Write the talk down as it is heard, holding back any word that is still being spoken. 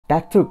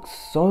That took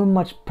so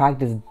much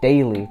practice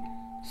daily,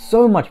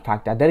 so much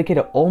practice. I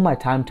dedicated all my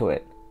time to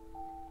it.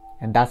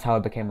 And that's how I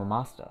became a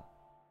master.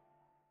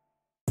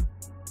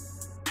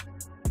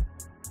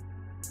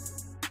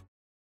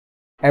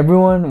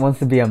 Everyone wants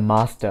to be a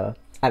master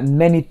at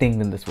many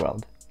things in this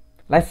world.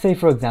 Let's say,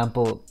 for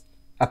example,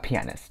 a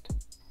pianist.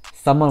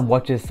 Someone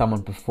watches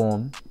someone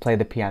perform, play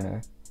the piano,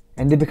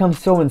 and they become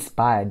so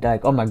inspired. They're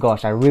like, oh my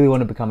gosh, I really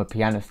want to become a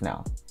pianist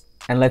now.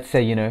 And let's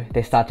say,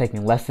 they start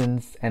taking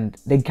lessons and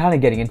they're kind of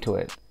getting into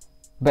it.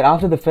 But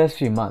after the first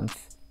few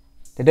months,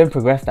 they don't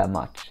progress that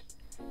much.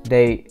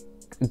 They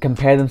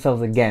compare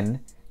themselves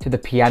again to the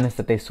pianist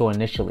that they saw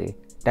initially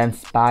that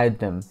inspired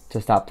them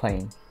to start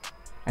playing.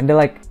 And they're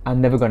like, I'm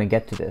never going to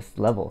get to this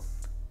level.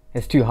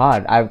 It's too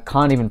hard. I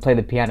can't even play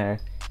the piano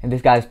and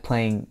this guy's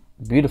playing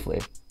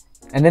beautifully.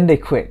 And then they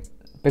quit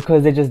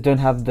because they just don't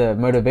have the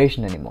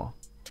motivation anymore.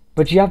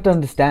 But you have to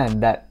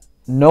understand that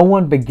no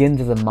one begins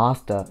as a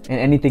master in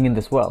anything in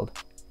this world.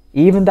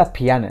 Even that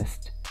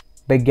pianist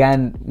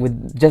began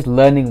with just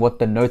learning what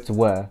the notes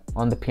were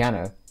on the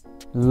piano,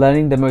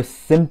 learning the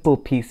most simple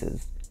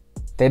pieces.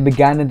 They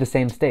began at the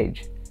same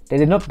stage. They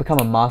did not become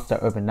a master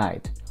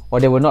overnight, or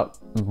they were not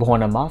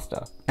born a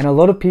master. And a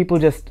lot of people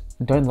just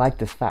don't like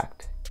this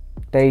fact.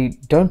 They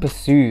don't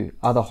pursue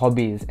other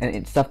hobbies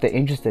and stuff they're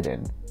interested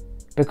in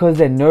because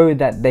they know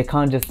that they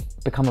can't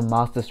just become a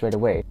master straight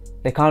away.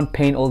 They can't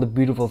paint all the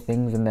beautiful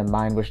things in their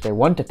mind which they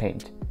want to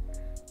paint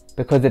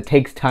because it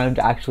takes time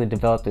to actually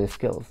develop those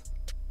skills.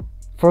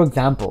 For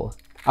example,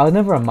 I was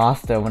never a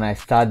master when I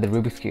started the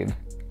Rubik's Cube.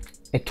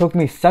 It took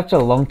me such a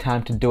long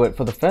time to do it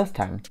for the first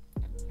time.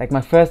 Like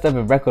my first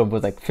ever record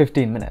was like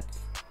 15 minutes.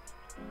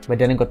 But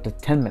then it got to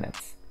 10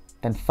 minutes,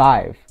 then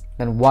 5,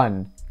 then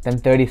 1, then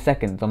 30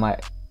 seconds on my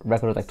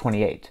record was like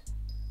 28.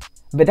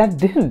 But that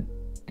didn't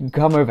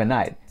come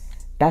overnight.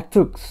 That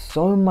took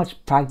so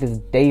much practice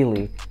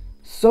daily,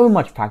 so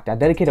much practice. I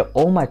dedicated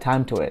all my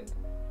time to it.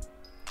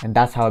 And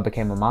that's how I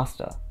became a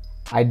master.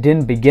 I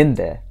didn't begin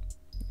there.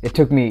 It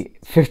took me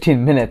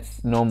 15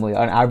 minutes normally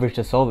on average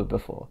to solve it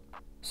before.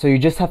 So you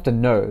just have to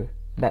know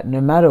that no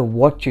matter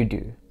what you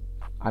do,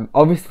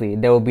 obviously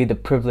there will be the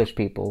privileged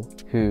people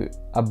who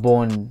are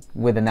born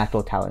with a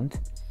natural talent,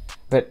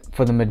 but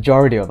for the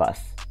majority of us,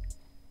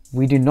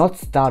 we do not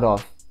start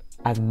off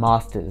as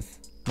masters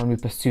when we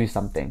pursue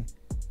something.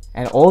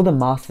 And all the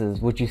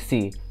masters which you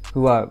see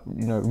who are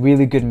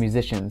really good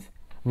musicians,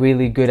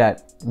 really good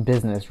at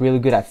business, really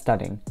good at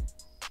studying,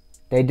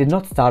 they did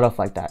not start off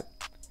like that.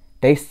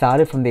 They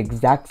started from the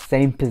exact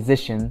same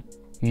position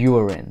you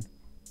were in.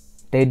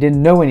 They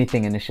didn't know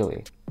anything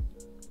initially,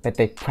 but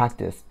they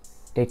practiced.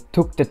 They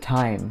took the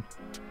time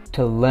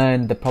to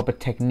learn the proper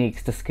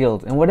techniques, the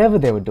skills, and whatever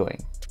they were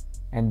doing.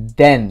 And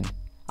then,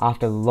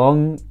 after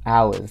long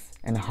hours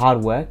and hard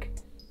work,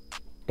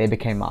 they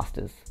became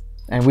masters.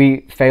 And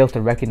we fail to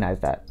recognize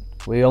that.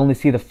 We only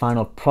see the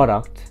final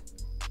product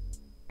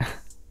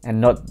and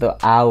not the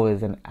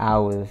hours and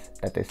hours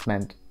that they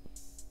spent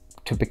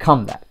to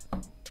become that.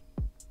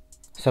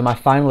 So my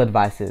final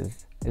advice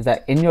is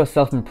that in your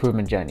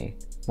self-improvement journey,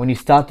 when you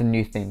start the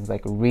new things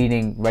like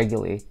reading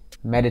regularly,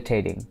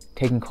 meditating,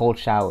 taking cold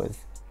showers,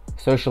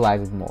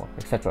 socializing more,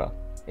 etc.,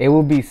 it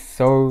will be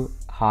so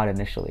hard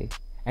initially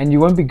and you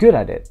won't be good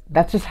at it.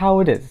 That's just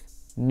how it is.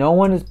 No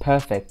one is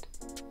perfect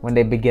when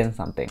they begin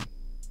something.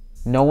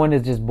 No one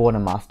is just born a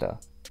master.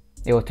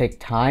 It will take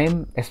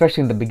time,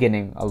 especially in the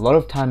beginning, a lot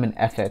of time and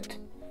effort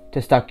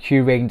to start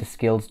curating the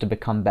skills to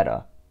become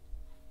better.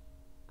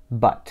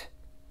 But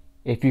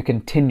if you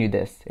continue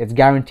this, it's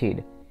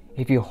guaranteed.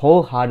 If you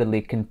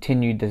wholeheartedly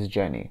continue this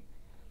journey,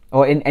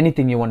 or in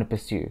anything you want to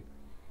pursue,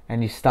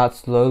 and you start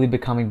slowly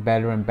becoming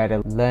better and better,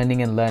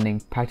 learning and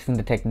learning, practicing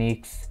the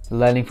techniques,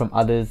 learning from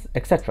others,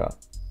 etc.,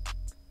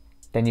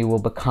 then you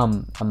will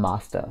become a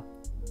master.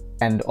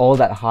 And all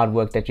that hard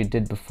work that you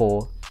did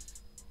before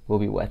will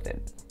be worth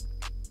it.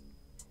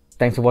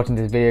 Thanks for watching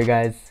this video,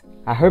 guys.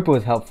 I hope it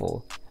was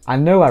helpful. I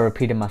know I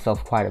repeated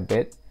myself quite a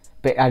bit,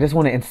 but I just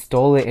want to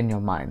install it in your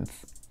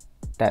minds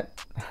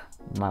that,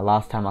 my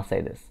last time I'll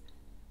say this,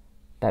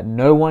 that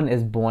no one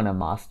is born a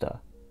master.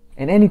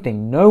 In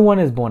anything, no one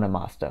is born a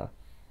master.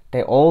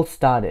 They all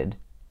started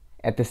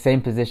at the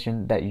same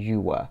position that you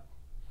were,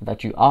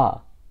 that you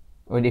are.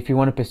 Or if you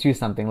want to pursue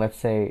something, let's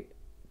say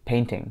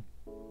painting.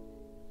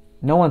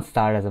 No one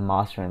started as a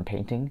master in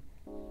painting.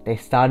 They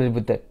started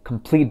with the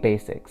complete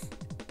basics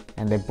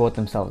and they brought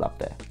themselves up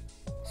there.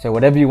 So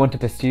whatever you want to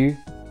pursue,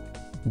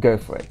 go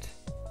for it.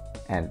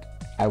 And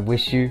I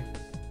wish you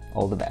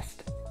all the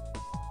best.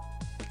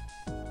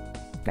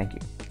 Thank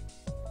you.